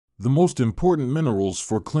the most important minerals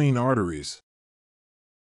for clean arteries.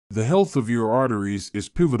 The health of your arteries is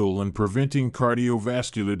pivotal in preventing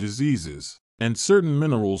cardiovascular diseases, and certain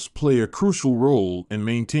minerals play a crucial role in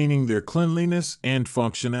maintaining their cleanliness and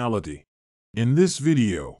functionality. In this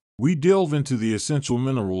video, we delve into the essential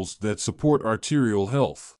minerals that support arterial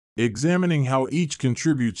health, examining how each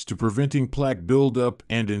contributes to preventing plaque buildup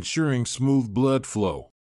and ensuring smooth blood flow.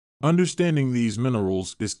 Understanding these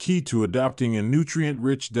minerals is key to adopting a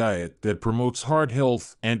nutrient-rich diet that promotes heart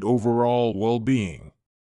health and overall well-being.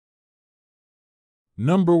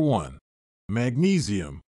 Number 1.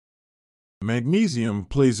 Magnesium. Magnesium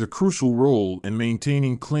plays a crucial role in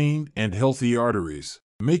maintaining clean and healthy arteries,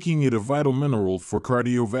 making it a vital mineral for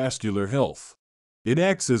cardiovascular health. It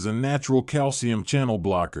acts as a natural calcium channel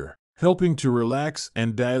blocker, helping to relax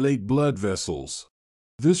and dilate blood vessels.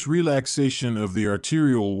 This relaxation of the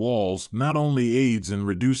arterial walls not only aids in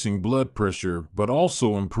reducing blood pressure but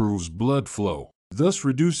also improves blood flow, thus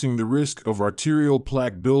reducing the risk of arterial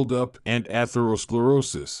plaque buildup and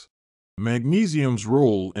atherosclerosis. Magnesium's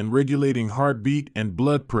role in regulating heartbeat and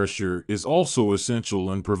blood pressure is also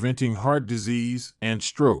essential in preventing heart disease and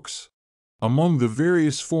strokes. Among the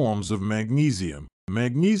various forms of magnesium,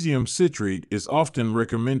 magnesium citrate is often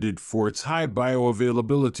recommended for its high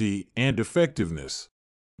bioavailability and effectiveness.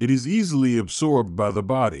 It is easily absorbed by the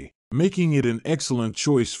body, making it an excellent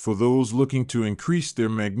choice for those looking to increase their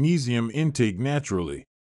magnesium intake naturally.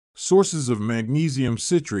 Sources of magnesium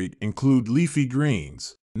citrate include leafy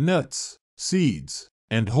greens, nuts, seeds,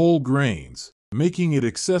 and whole grains, making it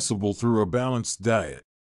accessible through a balanced diet.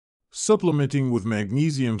 Supplementing with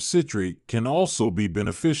magnesium citrate can also be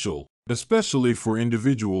beneficial, especially for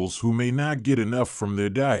individuals who may not get enough from their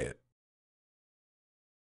diet.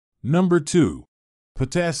 Number 2.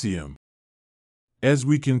 Potassium. As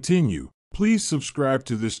we continue, please subscribe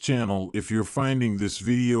to this channel if you're finding this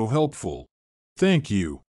video helpful. Thank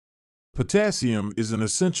you. Potassium is an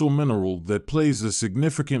essential mineral that plays a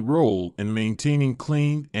significant role in maintaining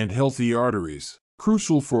clean and healthy arteries,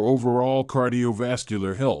 crucial for overall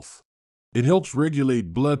cardiovascular health. It helps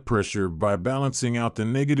regulate blood pressure by balancing out the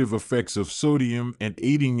negative effects of sodium and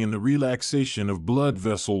aiding in the relaxation of blood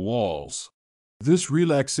vessel walls. This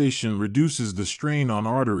relaxation reduces the strain on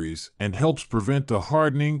arteries and helps prevent the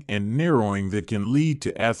hardening and narrowing that can lead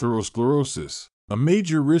to atherosclerosis, a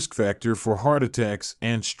major risk factor for heart attacks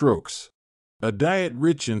and strokes. A diet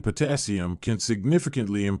rich in potassium can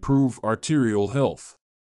significantly improve arterial health.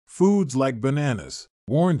 Foods like bananas,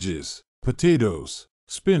 oranges, potatoes,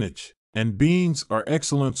 spinach, and beans are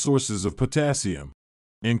excellent sources of potassium.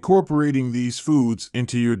 Incorporating these foods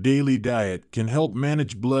into your daily diet can help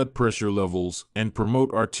manage blood pressure levels and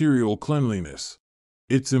promote arterial cleanliness.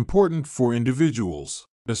 It's important for individuals,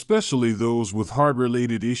 especially those with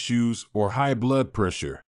heart-related issues or high blood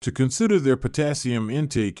pressure, to consider their potassium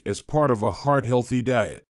intake as part of a heart-healthy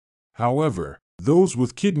diet. However, those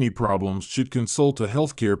with kidney problems should consult a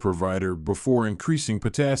healthcare provider before increasing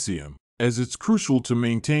potassium, as it's crucial to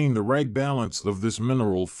maintain the right balance of this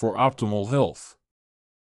mineral for optimal health.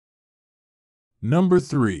 Number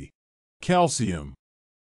 3. Calcium.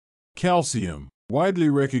 Calcium, widely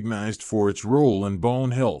recognized for its role in bone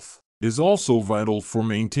health, is also vital for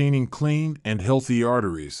maintaining clean and healthy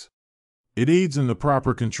arteries. It aids in the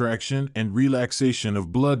proper contraction and relaxation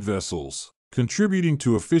of blood vessels, contributing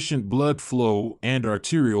to efficient blood flow and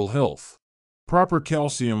arterial health. Proper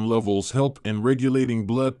calcium levels help in regulating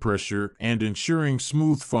blood pressure and ensuring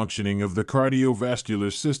smooth functioning of the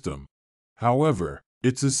cardiovascular system. However,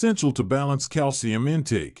 it's essential to balance calcium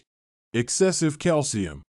intake. Excessive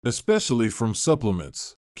calcium, especially from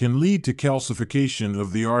supplements, can lead to calcification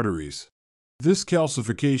of the arteries. This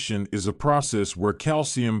calcification is a process where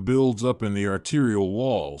calcium builds up in the arterial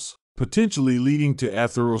walls, potentially leading to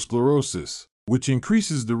atherosclerosis, which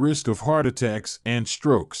increases the risk of heart attacks and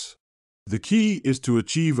strokes. The key is to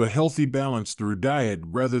achieve a healthy balance through diet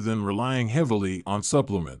rather than relying heavily on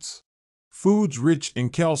supplements. Foods rich in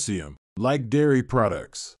calcium, like dairy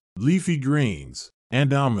products, leafy greens,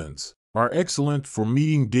 and almonds, are excellent for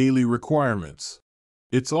meeting daily requirements.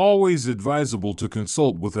 It's always advisable to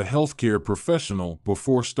consult with a healthcare professional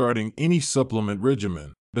before starting any supplement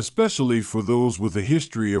regimen, especially for those with a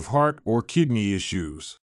history of heart or kidney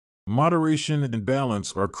issues. Moderation and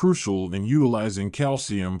balance are crucial in utilizing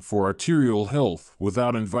calcium for arterial health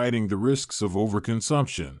without inviting the risks of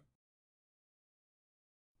overconsumption.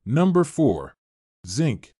 Number 4.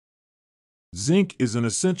 Zinc. Zinc is an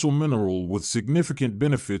essential mineral with significant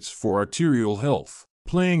benefits for arterial health,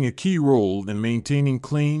 playing a key role in maintaining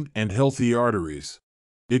clean and healthy arteries.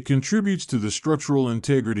 It contributes to the structural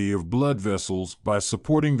integrity of blood vessels by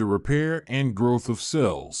supporting the repair and growth of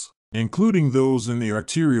cells, including those in the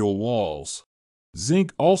arterial walls.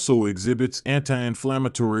 Zinc also exhibits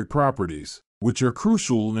anti-inflammatory properties, which are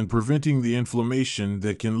crucial in preventing the inflammation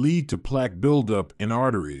that can lead to plaque buildup in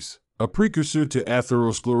arteries, a precursor to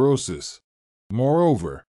atherosclerosis.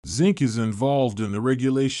 Moreover, zinc is involved in the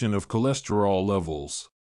regulation of cholesterol levels.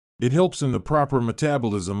 It helps in the proper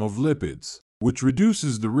metabolism of lipids, which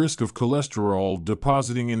reduces the risk of cholesterol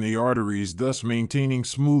depositing in the arteries, thus maintaining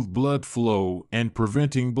smooth blood flow and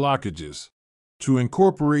preventing blockages. To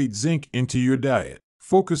incorporate zinc into your diet,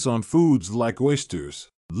 focus on foods like oysters,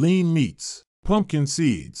 lean meats, pumpkin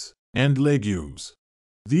seeds, and legumes.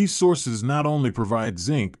 These sources not only provide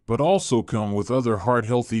zinc but also come with other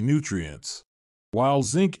heart-healthy nutrients. While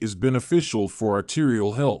zinc is beneficial for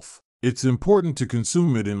arterial health, it's important to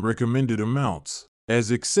consume it in recommended amounts, as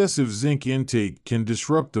excessive zinc intake can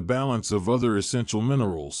disrupt the balance of other essential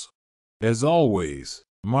minerals. As always,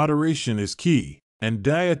 moderation is key, and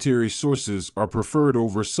dietary sources are preferred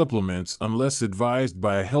over supplements unless advised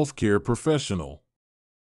by a healthcare professional.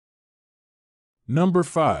 Number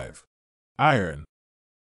 5. Iron.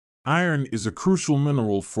 Iron is a crucial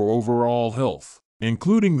mineral for overall health,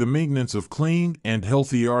 including the maintenance of clean and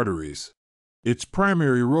healthy arteries. Its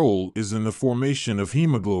primary role is in the formation of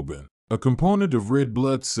hemoglobin, a component of red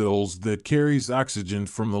blood cells that carries oxygen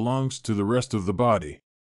from the lungs to the rest of the body.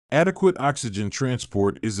 Adequate oxygen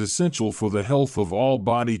transport is essential for the health of all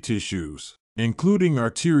body tissues, including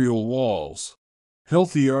arterial walls.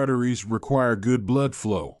 Healthy arteries require good blood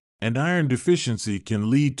flow, and iron deficiency can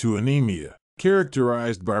lead to anemia,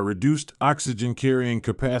 characterized by reduced oxygen-carrying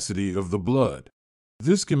capacity of the blood.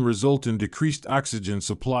 This can result in decreased oxygen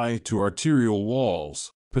supply to arterial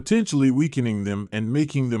walls, potentially weakening them and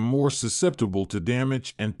making them more susceptible to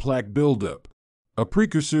damage and plaque buildup, a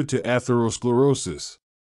precursor to atherosclerosis.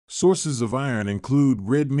 Sources of iron include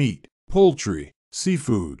red meat, poultry,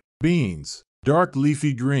 seafood, beans, dark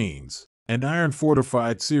leafy greens, and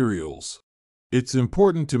iron-fortified cereals. It's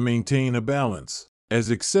important to maintain a balance, as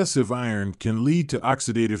excessive iron can lead to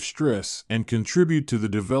oxidative stress and contribute to the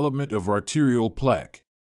development of arterial plaque.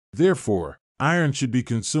 Therefore, iron should be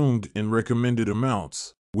consumed in recommended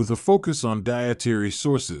amounts, with a focus on dietary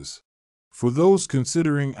sources. For those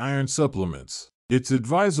considering iron supplements, it's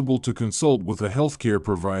advisable to consult with a healthcare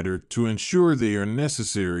provider to ensure they are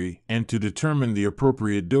necessary and to determine the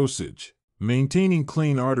appropriate dosage. Maintaining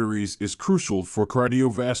clean arteries is crucial for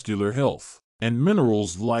cardiovascular health, and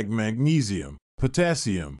minerals like magnesium,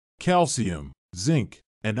 potassium, calcium, zinc,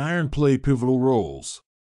 and iron play pivotal roles.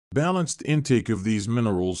 Balanced intake of these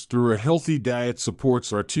minerals through a healthy diet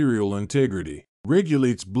supports arterial integrity,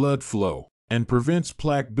 regulates blood flow, and prevents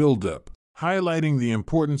plaque buildup, highlighting the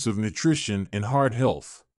importance of nutrition in heart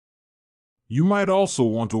health. You might also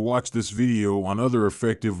want to watch this video on other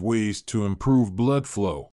effective ways to improve blood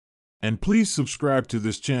flow. And please subscribe to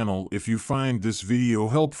this channel if you find this video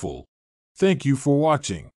helpful. Thank you for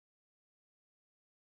watching.